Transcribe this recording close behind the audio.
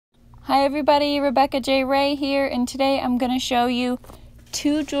Hi everybody, Rebecca J. Ray here, and today I'm going to show you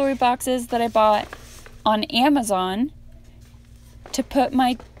 2 jewelry boxes that I bought on Amazon to put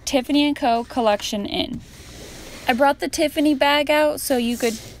my Tiffany&Co collection in. I brought the Tiffany bag out so you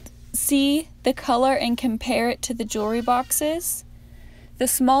could see the color and compare it to the jewelry boxes. The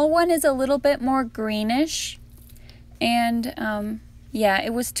small one is a little bit more greenish, and yeah,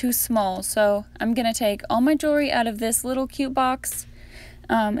 it was too small, so I'm going to take all my jewelry out of this little cute box.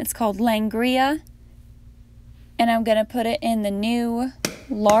 It's called Langria, and I'm going to put it in the new,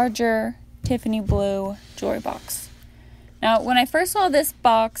 larger Tiffany blue jewelry box. Now, when I first saw this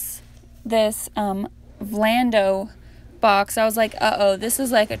box, this Vlando box, I was like, uh-oh, this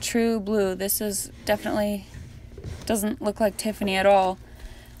is like a true blue. This is definitely doesn't look like Tiffany at all.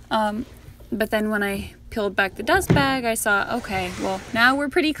 But then when I peeled back the dust bag, I saw, okay, well, now we're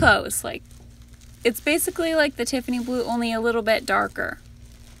pretty close. Like, it's basically like the Tiffany blue, only a little bit darker.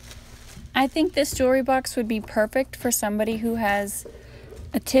 I think this jewelry box would be perfect for somebody who has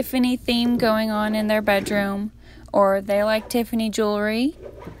a Tiffany theme going on in their bedroom, or they like Tiffany jewelry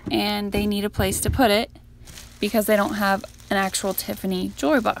and they need a place to put it because they don't have an actual Tiffany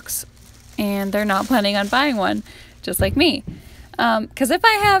jewelry box and they're not planning on buying one, just like me. Because if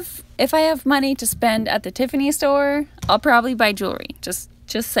I have money to spend at the Tiffany store, I'll probably buy jewelry. Just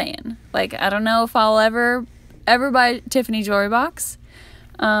saying. Like, I don't know if I'll ever buy a Tiffany jewelry box.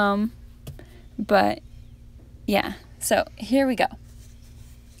 But yeah, so here we go.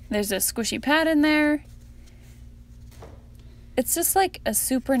 There's a squishy pad in there. It's just like a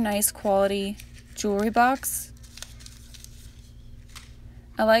super nice quality jewelry box.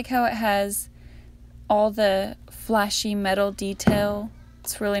 I like how it has all the flashy metal detail.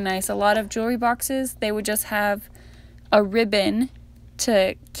 It's really nice. A lot of jewelry boxes, they would just have a ribbon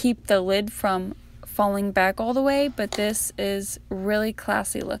to keep the lid from falling back all the way, but this is really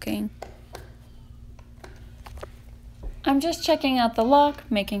classy looking. I'm just checking out the lock,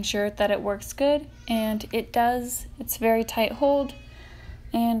 making sure that it works good, and it does. It's very tight hold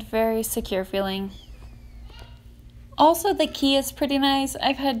and very secure feeling. Also, the key is pretty nice.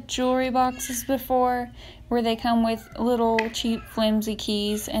 I've had jewelry boxes before where they come with little cheap flimsy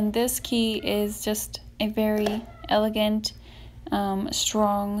keys, and this key is just a very elegant,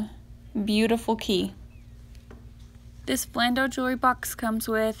 strong, beautiful key. This Vlando jewelry box comes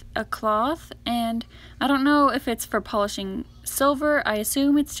with a cloth, and I don't know if it's for polishing silver. I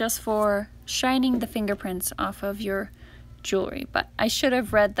assume it's just for shining the fingerprints off of your jewelry, but I should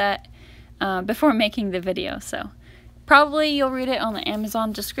have read that before making the video, so probably you'll read it on the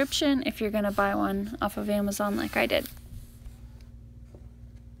Amazon description if you're going to buy one off of Amazon like I did.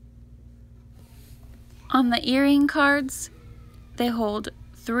 On the earring cards, they hold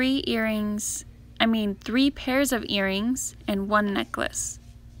 3 pairs of earrings and 1 necklace.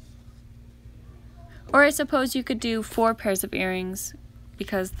 Or I suppose you could do 4 pairs of earrings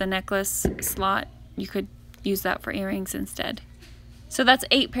because the necklace slot, you could use that for earrings instead. So that's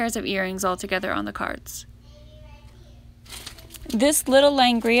 8 pairs of earrings altogether on the cards. This little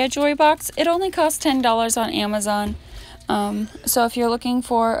Langria jewelry box, it only costs $10 on Amazon. So if you're looking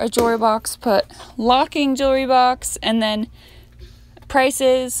for a jewelry box, put locking jewelry box and then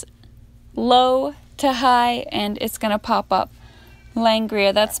prices low to high, and it's gonna pop up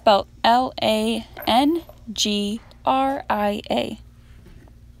Langria. That's spelled Langria.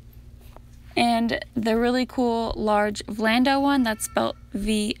 And the really cool large Vlando one, that's spelled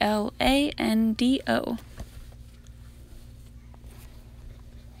Vlando.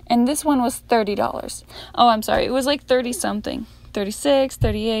 And this one was $30. Oh, I'm sorry, it was like 30 something, 36,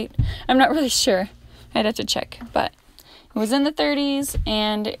 38. I'm not really sure. I'd have to check, but it was in the 30s,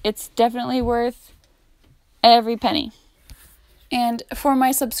 and it's definitely worth every penny. And for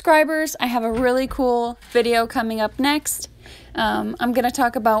my subscribers, I have a really cool video coming up next. I'm going to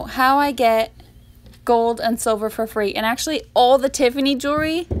talk about how I get gold and silver for free. And actually, all the Tiffany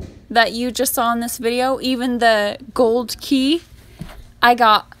jewelry that you just saw in this video, even the gold key, I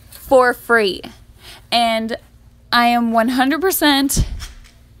got for free. And I am 100%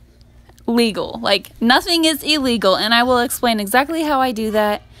 legal. Like, nothing is illegal, and I will explain exactly how I do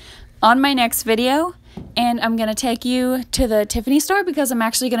that on my next video. And I'm gonna take you to the Tiffany store because I'm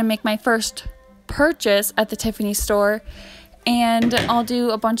actually gonna make my first purchase at the Tiffany store, and I'll do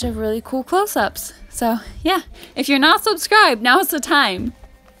a bunch of really cool close-ups. So yeah, if you're not subscribed, now's the time.